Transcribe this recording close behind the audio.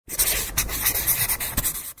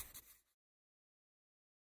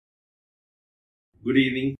Good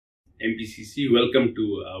evening, MPCC. Welcome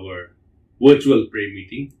to our virtual prayer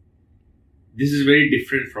meeting. This is very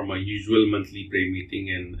different from our usual monthly prayer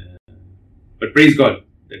meeting, but praise God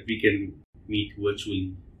that we can meet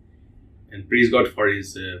virtually, and praise God for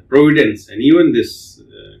His providence, and even this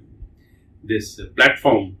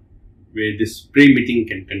platform where this prayer meeting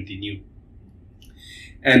can continue.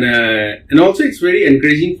 And also it's very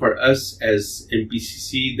encouraging for us as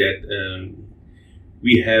MPCC that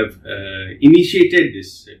we have initiated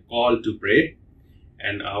this call to pray,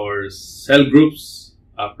 and our cell groups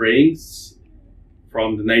are praying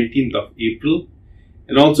from the 19th of April,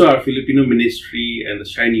 and also our Filipino ministry and the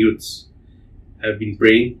Shine Youths have been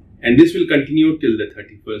praying, and this will continue till the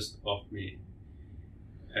 31st of May.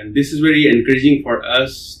 And this is very encouraging for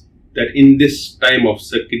us that in this time of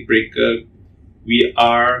circuit breaker, we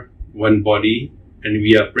are one body and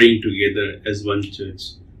we are praying together as one church.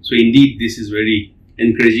 So indeed, this is very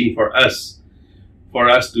encouraging for us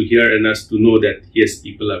to hear and us to know that yes,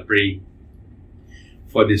 people are praying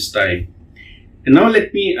for this time. And now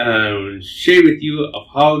let me share with you of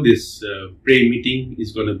how this prayer meeting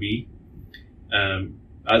is going to be.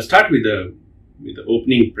 I'll start with the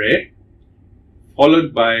opening prayer,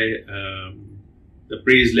 followed by the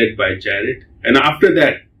praise led by Jared, and after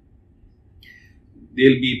that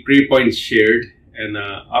there'll be prayer points shared, and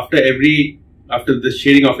after the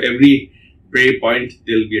sharing of every prayer point,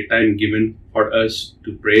 there'll be a time given for us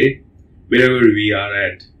to pray wherever we are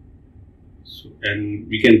at. So, and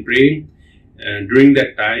we can pray during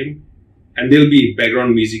that time, and there'll be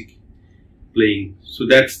background music playing. So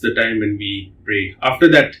that's the time when we pray. After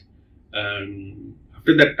that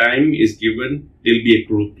time is given, there'll be a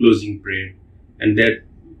closing prayer, and that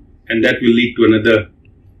will lead to another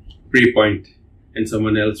prayer point, and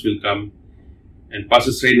someone else will come. And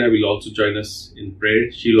Pastor Srena will also join us in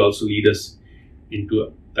prayer. She will also lead us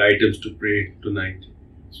into the items to pray tonight.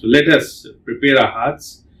 So let us prepare our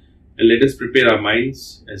hearts and let us prepare our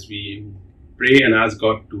minds as we pray and ask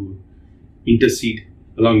God to intercede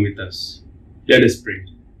along with us. Let us pray.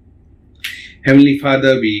 Heavenly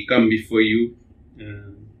Father, we come before you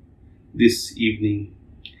this evening,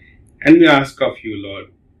 and we ask of you,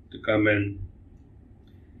 Lord, to come and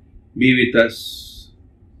be with us.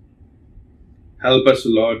 Help us,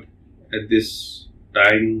 Lord, at this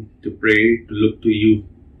time to pray, to look to you.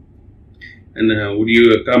 And would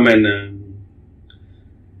you come and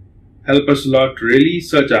help us, Lord, to really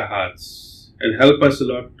search our hearts, and help us,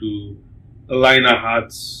 Lord, to align our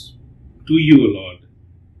hearts to you, Lord.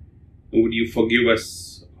 And would you forgive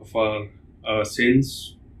us of our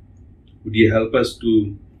sins? Would you help us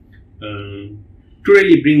to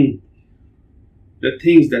really bring the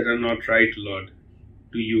things that are not right, Lord,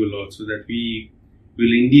 to you, Lord, so that we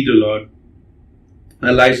will indeed, Lord,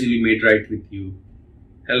 our lives will be made right with you.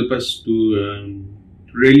 Help us to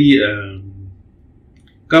really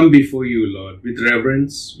come before you, Lord, with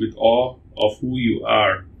reverence, with awe of who you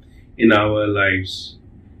are in our lives.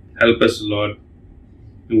 Help us, Lord,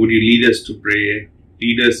 and would you lead us to pray?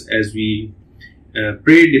 Lead us as we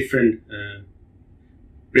pray different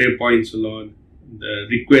prayer points, Lord, the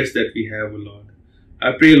requests that we have, Lord.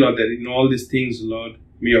 I pray, Lord, that in all these things, Lord,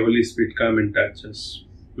 may your Holy Spirit come and touch us.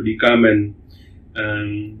 Would you come and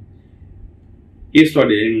yes,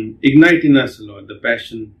 Lord, ignite in us, Lord, the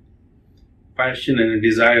passion and a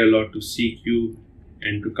desire, Lord, to seek you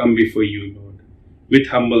and to come before you, Lord, with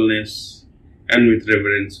humbleness and with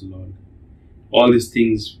reverence, Lord. All these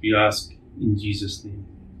things we ask in Jesus' name.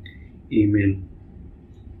 Amen.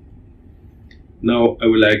 Now I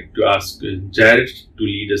would like to ask Jared to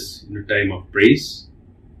lead us in a time of praise.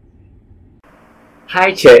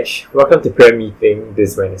 Hi church, welcome to prayer meeting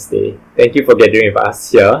this Wednesday. Thank you for gathering with us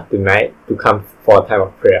here tonight to come for a time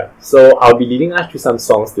of prayer. So I'll be leading us through some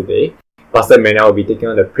songs today. Pastor Manuel will be taking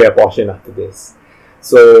on the prayer portion after this.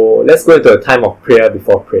 So let's go into a time of prayer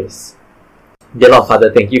before praise. Dear Lord Father,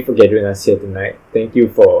 thank you for gathering us here tonight. Thank you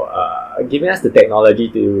for giving us the technology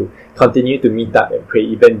to continue to meet up and pray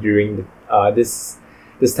even during this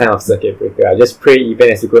time of circuit breaker. I just pray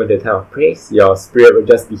even as we go into the time of praise, your spirit will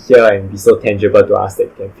just be here and be so tangible to us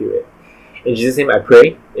that we can feel it. In Jesus' name I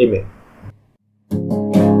pray, Amen.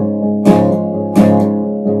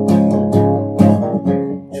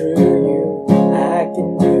 Through you, I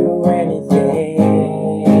can do anything.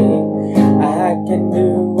 I can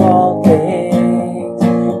do all things,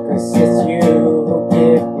 'cause it's you who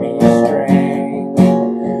give me strength.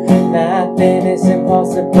 Nothing is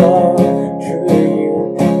impossible. Through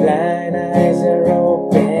you, blind eyes are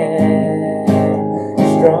open,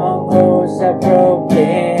 strongholds are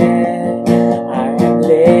broken. I am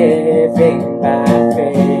living by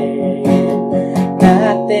faith.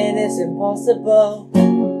 Nothing is impossible. impossible.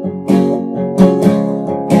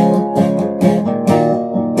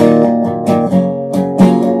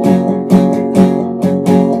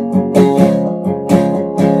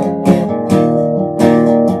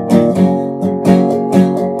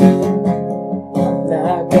 I'm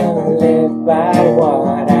not gonna live by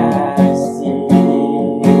what I see.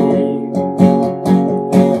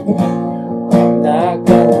 I'm not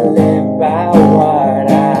gonna live by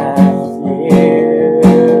what I feel.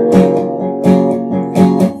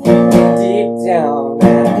 Deep down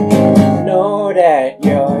I know that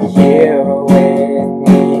you're here with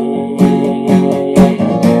me.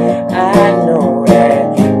 I know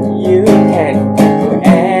that you can do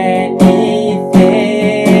anything.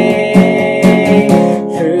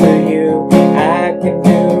 Through you I can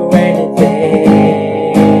do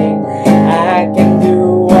anything. I can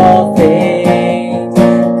do all things,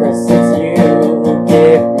 'cause it's you who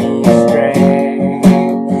give me strength.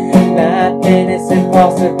 Nothing is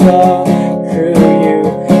impossible. Through you,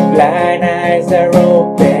 blind eyes are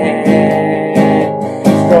open,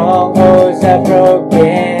 strongholds are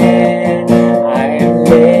broken. I am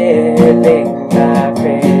living my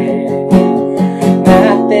faith.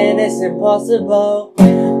 Nothing is impossible.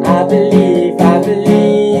 I believe, I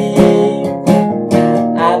believe.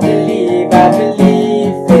 I believe, I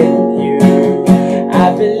believe in you.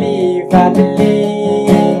 I believe, I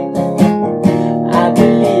believe. I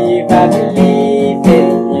believe, I believe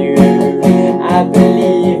in you. I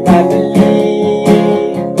believe, I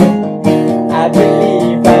believe. I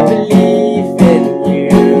believe, I believe in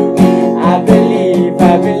you. I believe,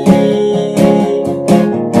 I believe.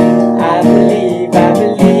 I believe, I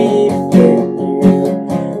believe in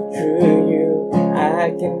you. Through you,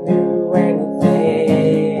 I can do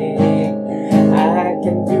anything. I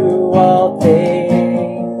can do all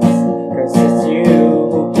things, 'cause it's you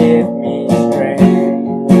who give me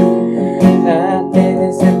strength. Nothing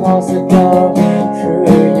is impossible.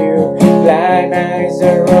 Through you, blind eyes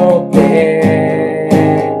are open,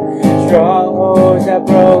 strongholds are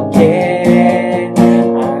broken.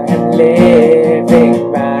 I am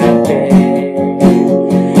living by faith.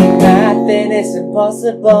 Nothing is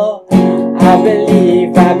impossible. I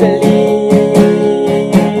believe, I believe.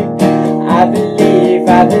 I believe,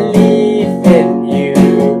 I believe in you.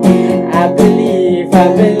 I believe, I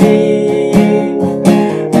believe.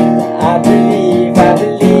 I believe, I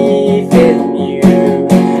believe in you.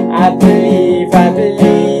 I believe, I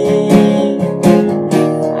believe.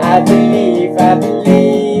 I believe, I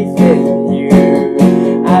believe in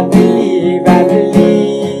you. I believe, I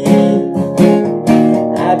believe.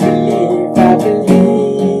 I believe, I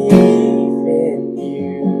believe in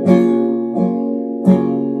you.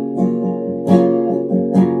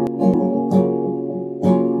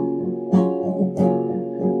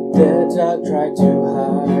 The dark tried to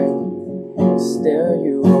hide, still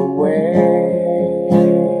you were aware.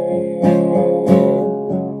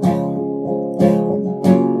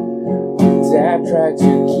 Death tried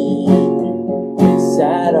to keep you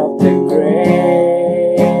inside of the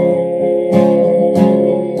grave.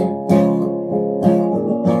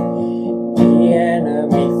 The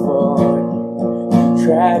enemy fought you,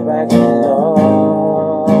 tried by the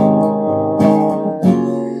Lord.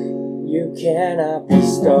 You cannot be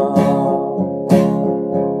stopped.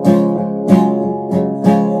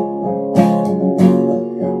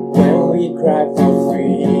 When we cried for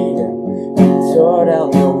freedom, you tore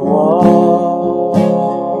down the wall.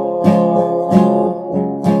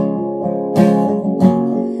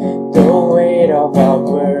 The weight of our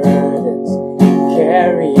burdens, you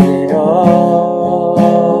carried it all.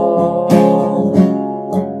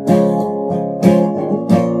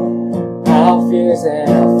 Our fears and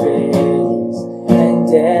our failures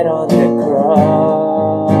ended on the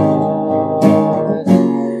cross.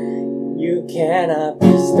 You cannot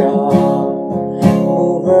be stopped.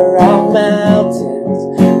 Mover of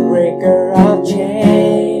mountains, breaker of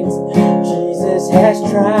chains. Jesus has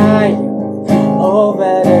triumphed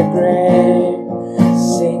over the grave.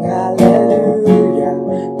 Sing hallelujah,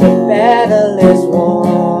 the battle is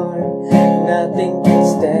won. Nothing can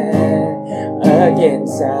stand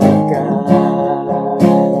against our God.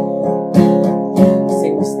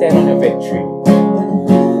 Sing, we stand on your victory.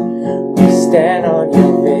 We stand on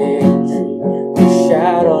your victory. We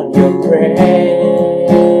shout on your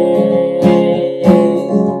praise.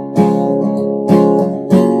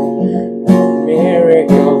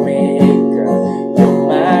 Miracle maker, you're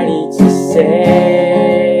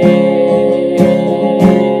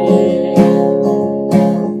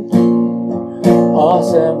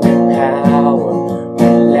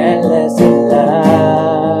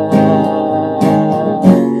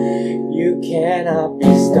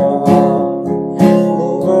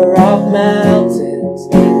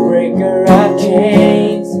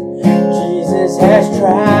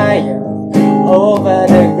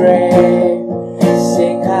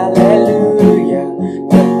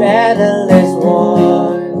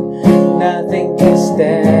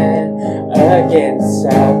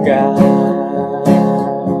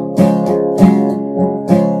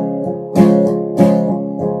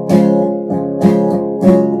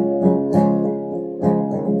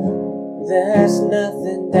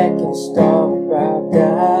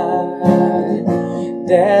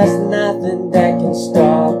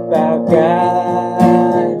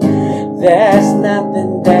There's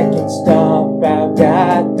nothing that can stop our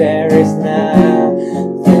God. There is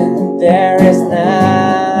nothing. There is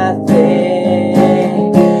nothing.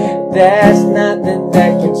 There's nothing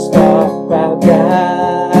that can stop our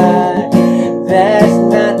God. There's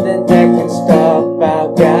nothing that can stop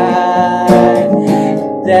our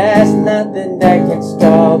God. There's nothing that can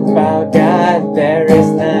stop our God. There is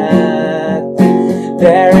nothing.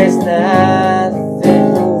 There is nothing.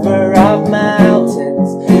 Mover of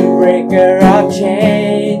mountains, breaker of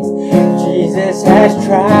chains. Jesus has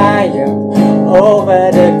triumphed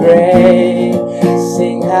over the grave.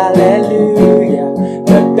 Sing hallelujah.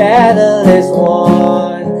 The battle is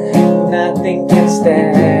won. Nothing can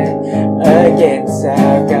stand against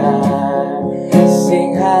our God.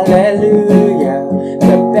 Sing hallelujah.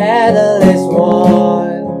 The battle is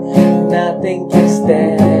won. Nothing can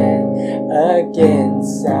stand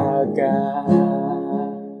against our God.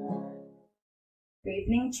 Good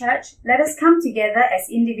evening, church. Let us come together as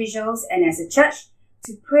individuals and as a church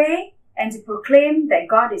to pray and to proclaim that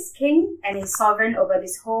God is King and is sovereign over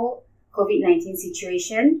this whole COVID-19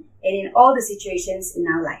 situation and in all the situations in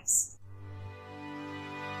our lives.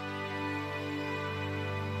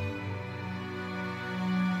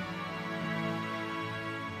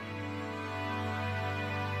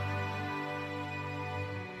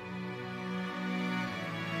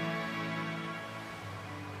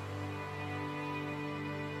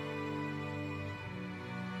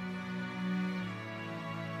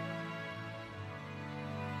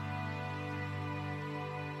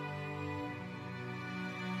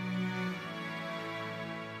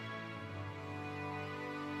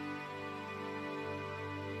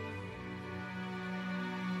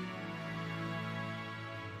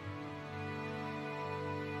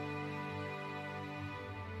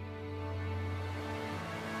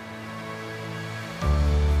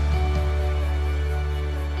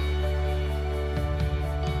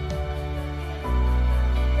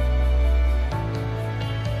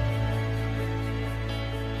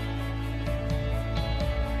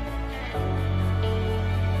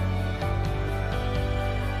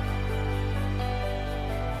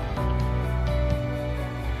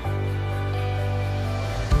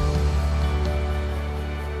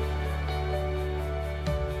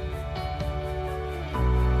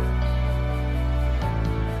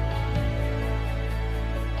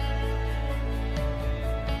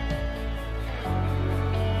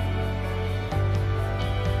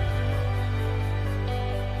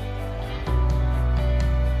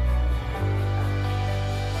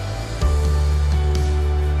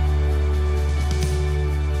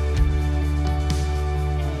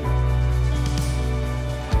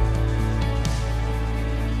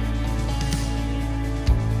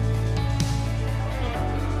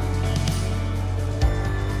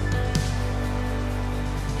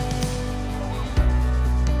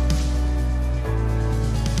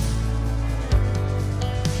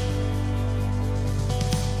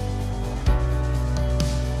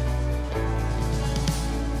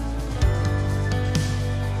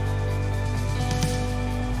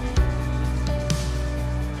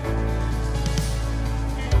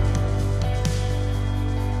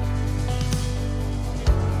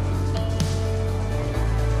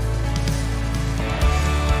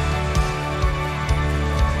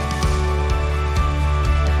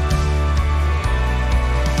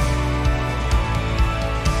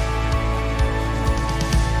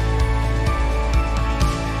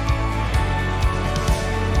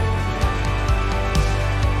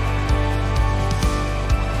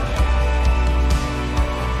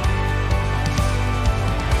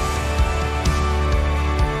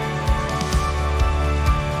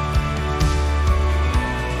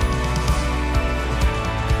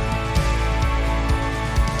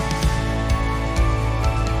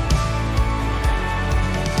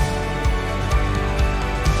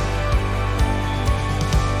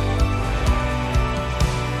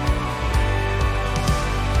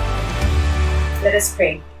 Let us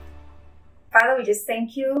pray. Father, we just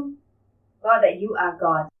thank you, God, that you are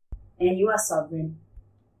God and you are sovereign.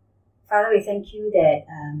 Father, we thank you that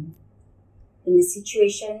in the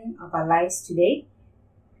situation of our lives today,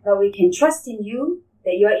 Lord, we can trust in you,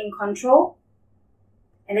 that you are in control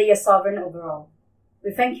and that you're sovereign over all.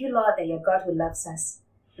 We thank you, Lord, that you're God who loves us,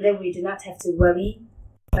 that we do not have to worry,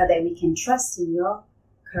 but that we can trust in your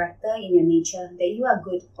character, in your nature, that you are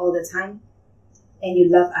good all the time and you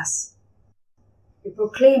love us. We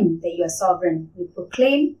proclaim that you are sovereign. We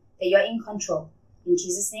proclaim that you are in control. In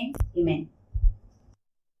Jesus' name, amen.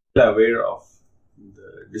 We are aware of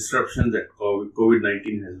the disruption that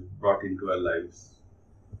COVID-19 has brought into our lives.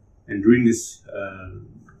 And during these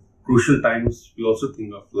crucial times, we also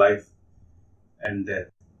think of life and death,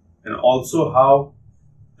 and also how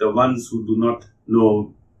the ones who do not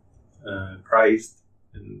know Christ,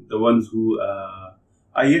 and the ones who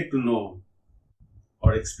are yet to know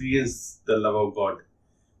or experience the love of God,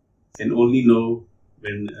 can only know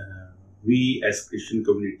when we as Christian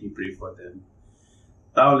community pray for them.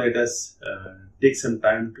 Now let us take some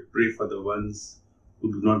time to pray for the ones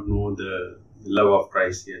who do not know the love of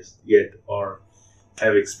Christ yet, or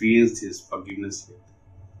have experienced His forgiveness yet.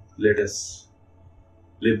 Let us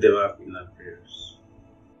lift them up in our prayers.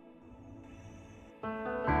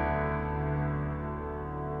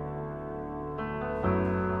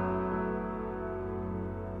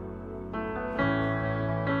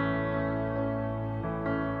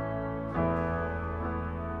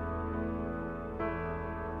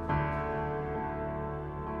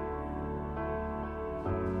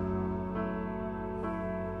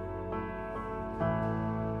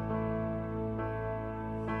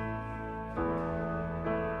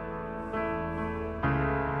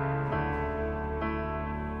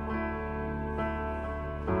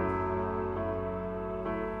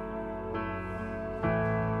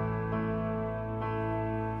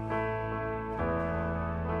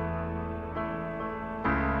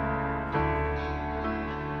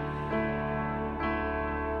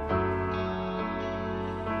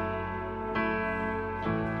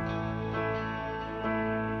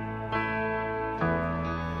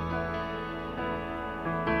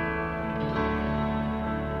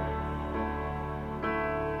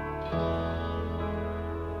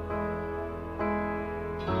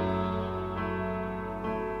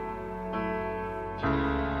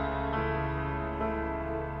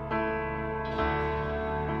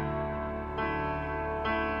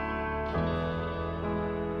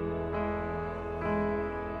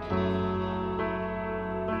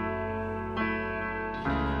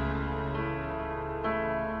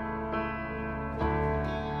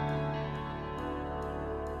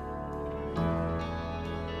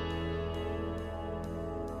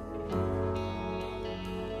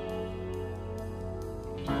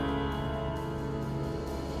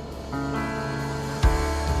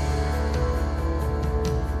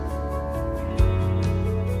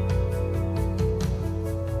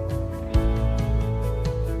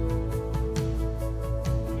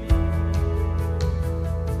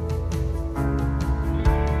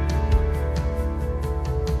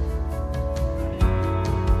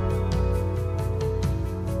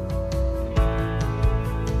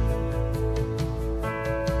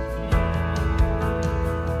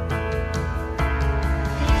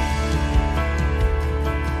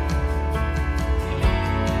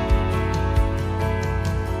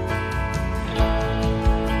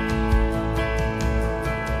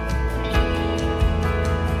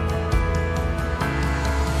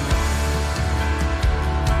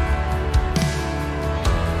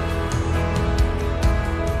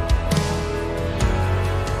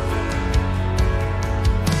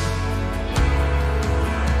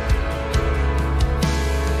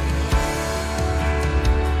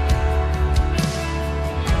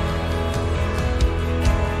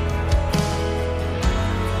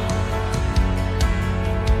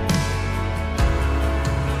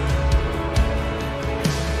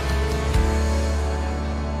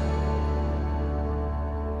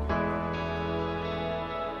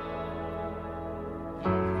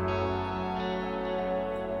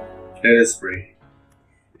 Let us pray.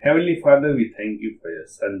 Heavenly Father, we thank you for your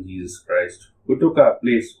Son, Jesus Christ, who took our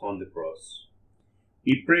place on the cross.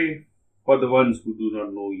 We pray for the ones who do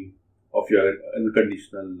not know you, of your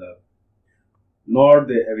unconditional love, nor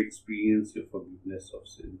they have experienced your forgiveness of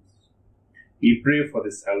sins. We pray for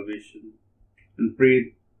their salvation and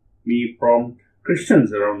pray may prompt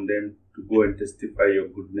Christians around them to go and testify your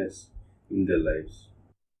goodness in their lives.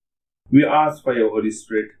 We ask for your Holy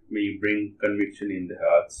Spirit, may you bring conviction in their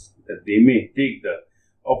hearts, that they may take the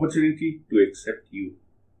opportunity to accept you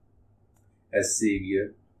as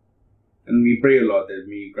Savior. And we pray, O Lord, that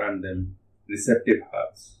may you grant them receptive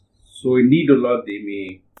hearts. So indeed, O Lord, they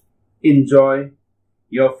may enjoy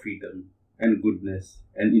your freedom and goodness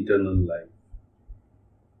and eternal life.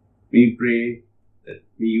 We pray that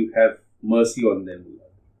may you have mercy on them, O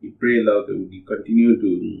Lord. We pray, Lord, that you continue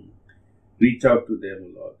to reach out to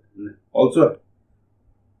them, O Lord. And also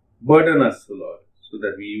burden us, O Lord, so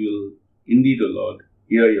that we will indeed, O Lord,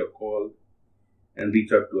 hear your call and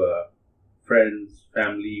reach out to our friends,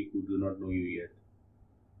 family who do not know you yet.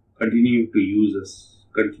 Continue to use us,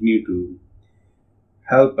 continue to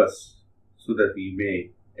help us so that we may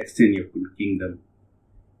extend your kingdom.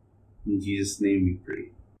 In Jesus' name we pray.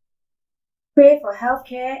 Pray for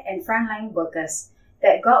healthcare and frontline workers,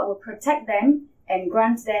 that God will protect them and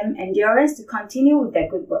grant them endurance to continue with their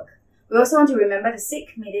good work. We also want to remember the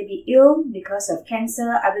sick. May they be ill because of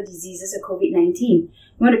cancer, other diseases, or COVID-19. We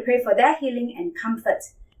want to pray for their healing and comfort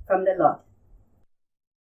from the Lord.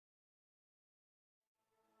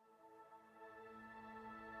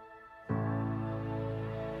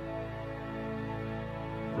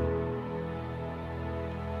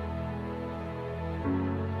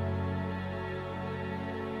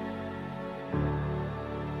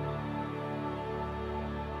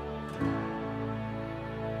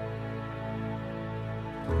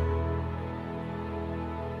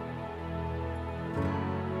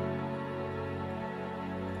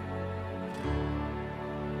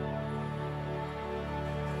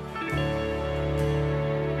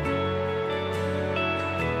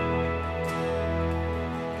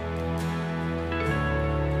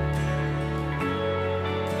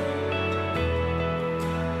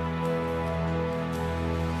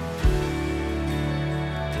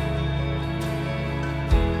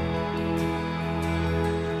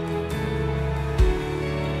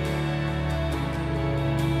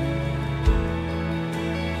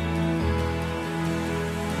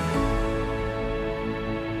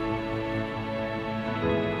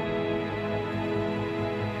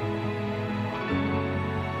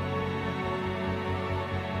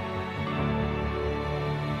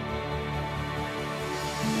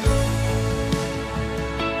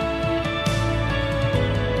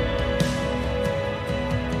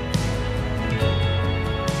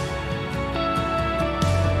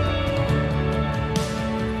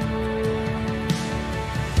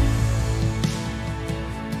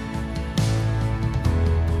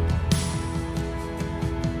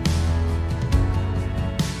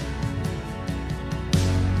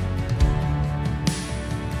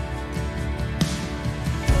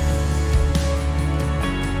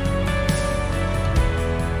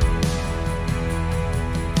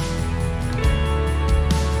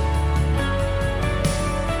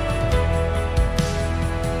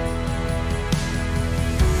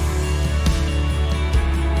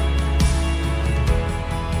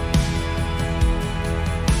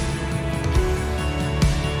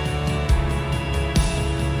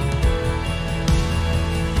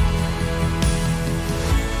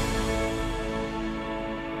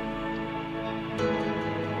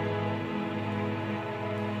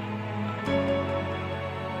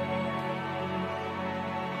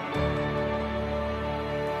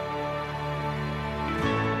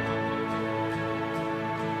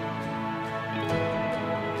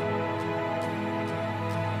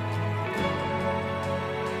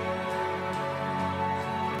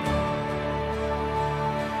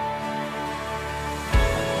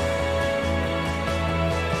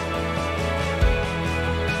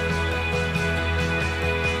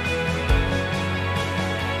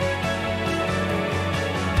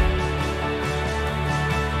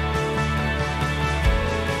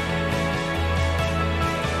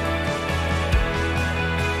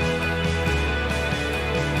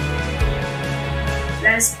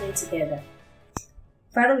 Let us pray together.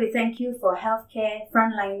 Father, we thank you for healthcare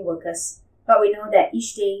frontline workers. But we know that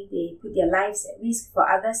each day they put their lives at risk for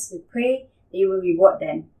others. We pray that you will reward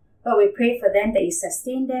them. Lord, we pray for them that you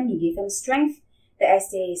sustain them, you give them strength, that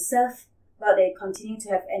as they serve, Lord, they continue to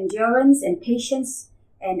have endurance and patience,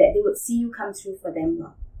 and that they would see you come through for them,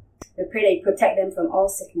 Lord. We pray that you protect them from all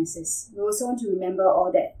sicknesses. We also want to remember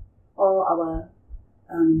all our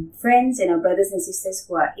friends and our brothers and sisters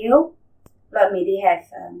who are ill. Lord, may they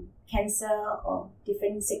have cancer or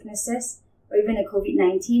different sicknesses, or even a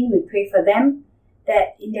COVID-19. We pray for them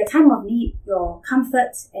that in their time of need, your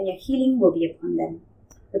comfort and your healing will be upon them.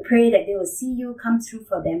 We pray that they will see you come through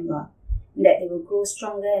for them, Lord, and that they will grow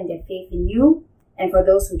stronger in their faith in you. And for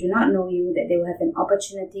those who do not know you, that they will have an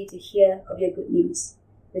opportunity to hear of your good news.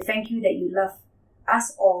 We thank you that you love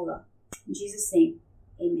us all, Lord. In Jesus' name,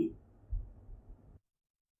 amen.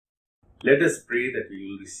 Let us pray that we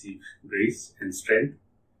will receive grace and strength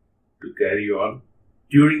to carry on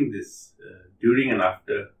during and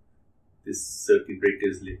after this circuit breaker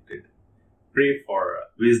is lifted. Pray for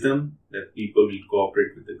wisdom, that people will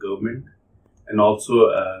cooperate with the government, and also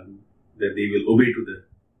that they will obey to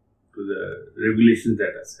the regulations that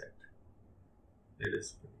are set. Let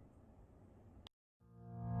us pray.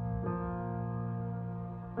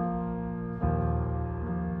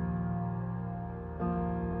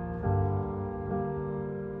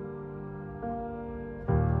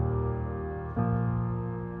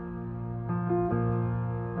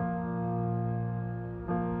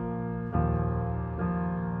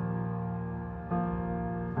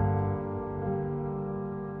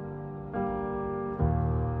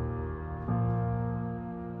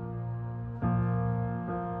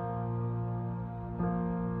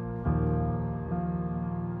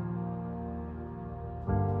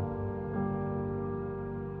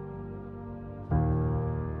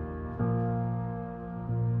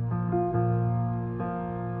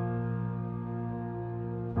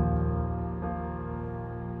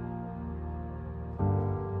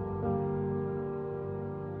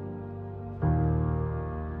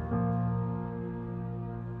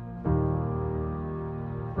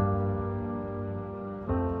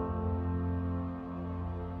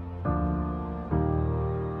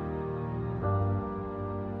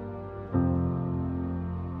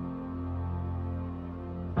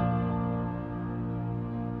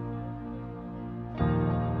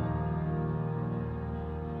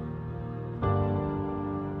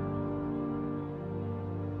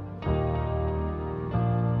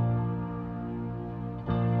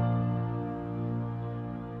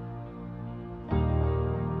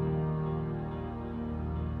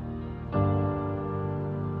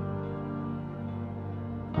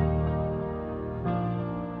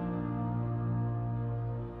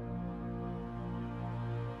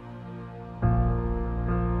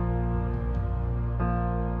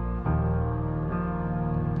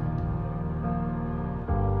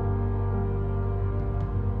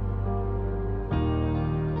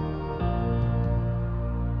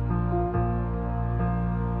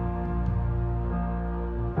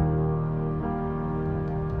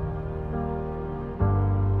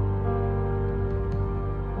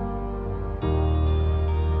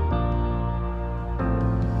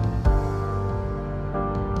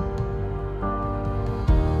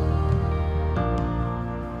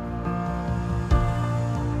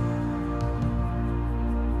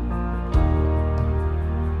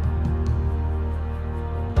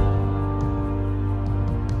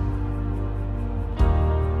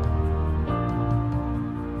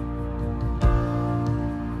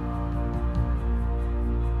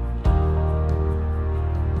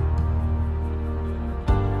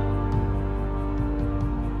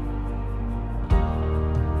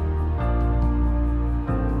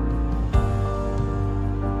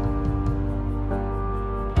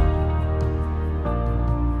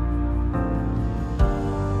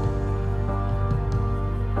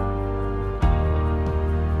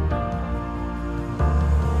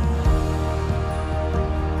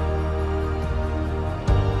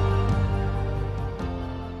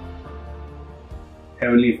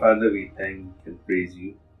 Heavenly Father, we thank and praise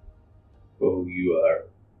you for who you are.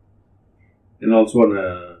 And also want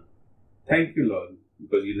to thank you, Lord,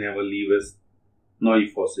 because you never leave us nor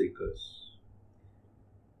you forsake us.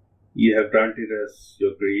 You have granted us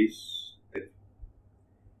your grace.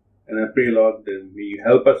 And I pray, Lord, that may you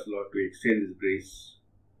help us, Lord, to extend this grace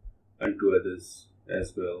unto others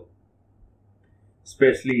as well.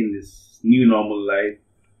 Especially in this new normal life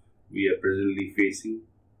we are presently facing.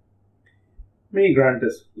 May you grant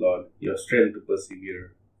us, Lord, your strength to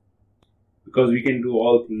persevere, because we can do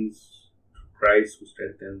all things through Christ who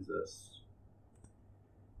strengthens us.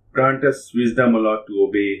 Grant us wisdom, O Lord, to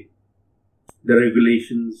obey the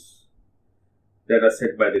regulations that are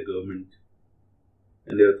set by the government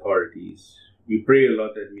and the authorities. We pray, O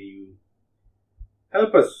Lord, that may you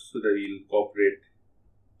help us so that we will cooperate.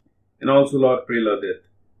 And also, Lord, pray, Lord, that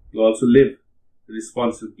you also live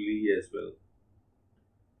responsibly as well.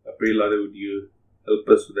 I pray, Lord, would you help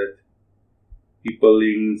us so that people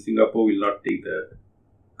in Singapore will not take the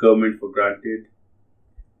government for granted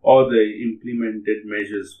or the implemented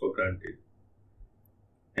measures for granted.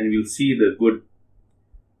 And we'll see the good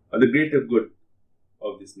or the greater good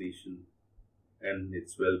of this nation and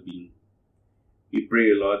its well-being. We pray,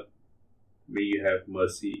 Lord, may you have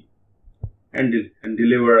mercy and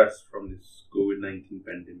deliver us from this COVID-19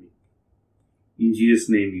 pandemic. In Jesus'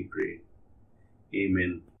 name we pray.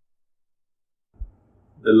 Amen.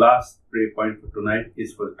 The last prayer point for tonight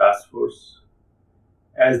is for the task force.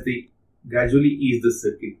 As they gradually ease the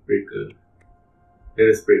circuit breaker, let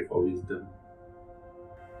us pray for wisdom.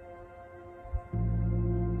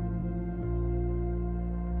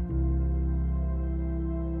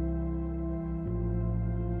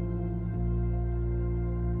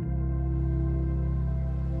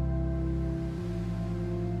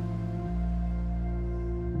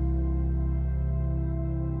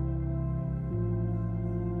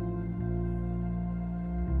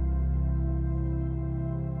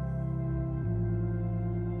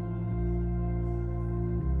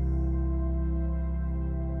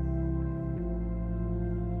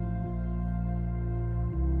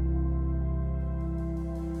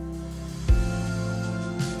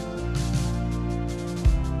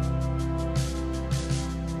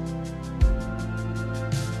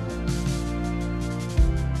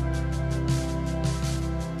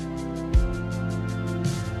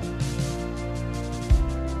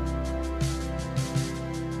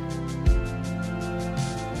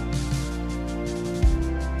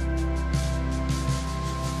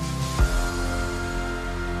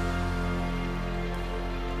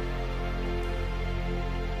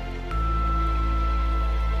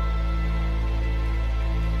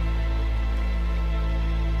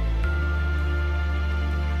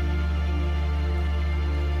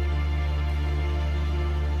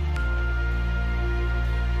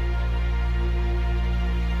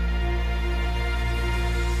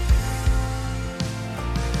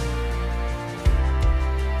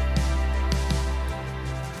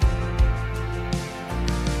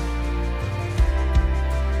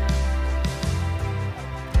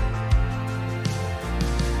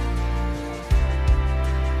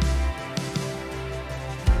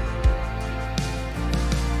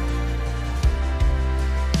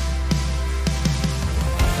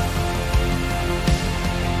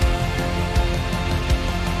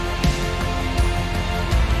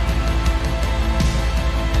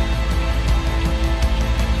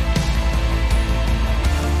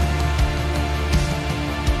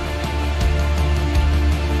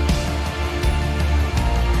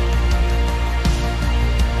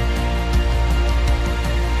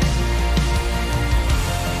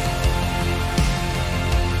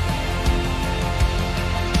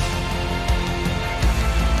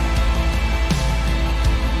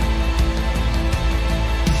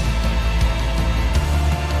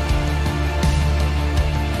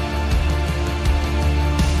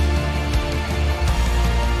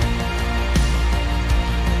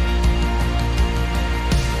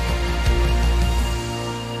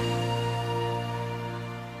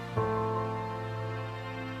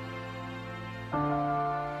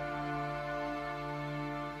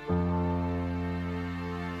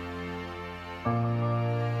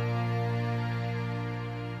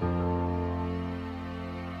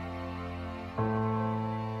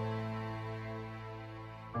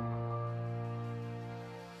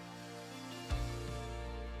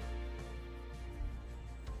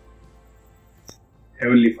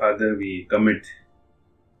 Heavenly Father, we commit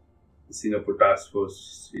the Singapore Task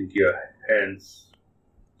Force into your hands.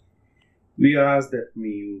 We ask that may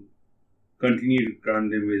you continue to grant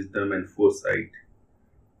them wisdom and foresight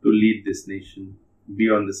to lead this nation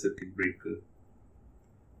beyond the circuit breaker.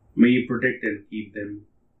 May you protect and keep them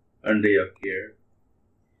under your care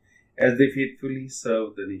as they faithfully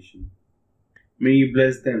serve the nation. May you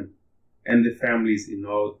bless them and their families in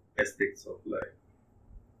all aspects of life.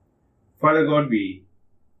 Father God, we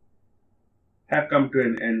have come to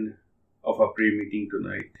an end of our prayer meeting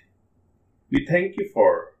tonight. We thank you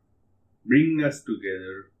for bringing us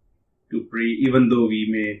together to pray, even though we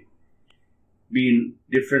may be in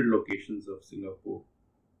different locations of Singapore.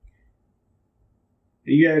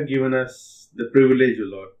 You have given us the privilege, O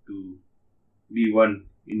Lord, to be one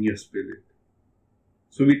in your spirit.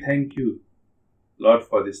 So we thank you, Lord,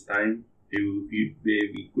 for this time where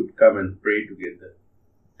we could come and pray together.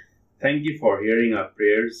 Thank you for hearing our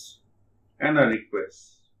prayers and our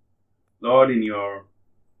requests. Lord, in your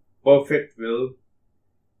perfect will,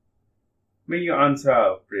 may you answer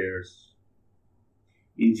our prayers.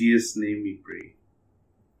 In Jesus' name we pray.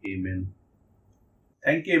 Amen.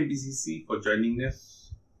 Thank you, MPCC, for joining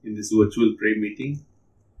us in this virtual prayer meeting.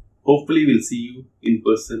 Hopefully, we'll see you in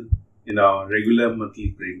person in our regular monthly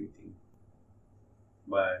prayer meeting.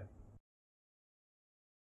 Bye.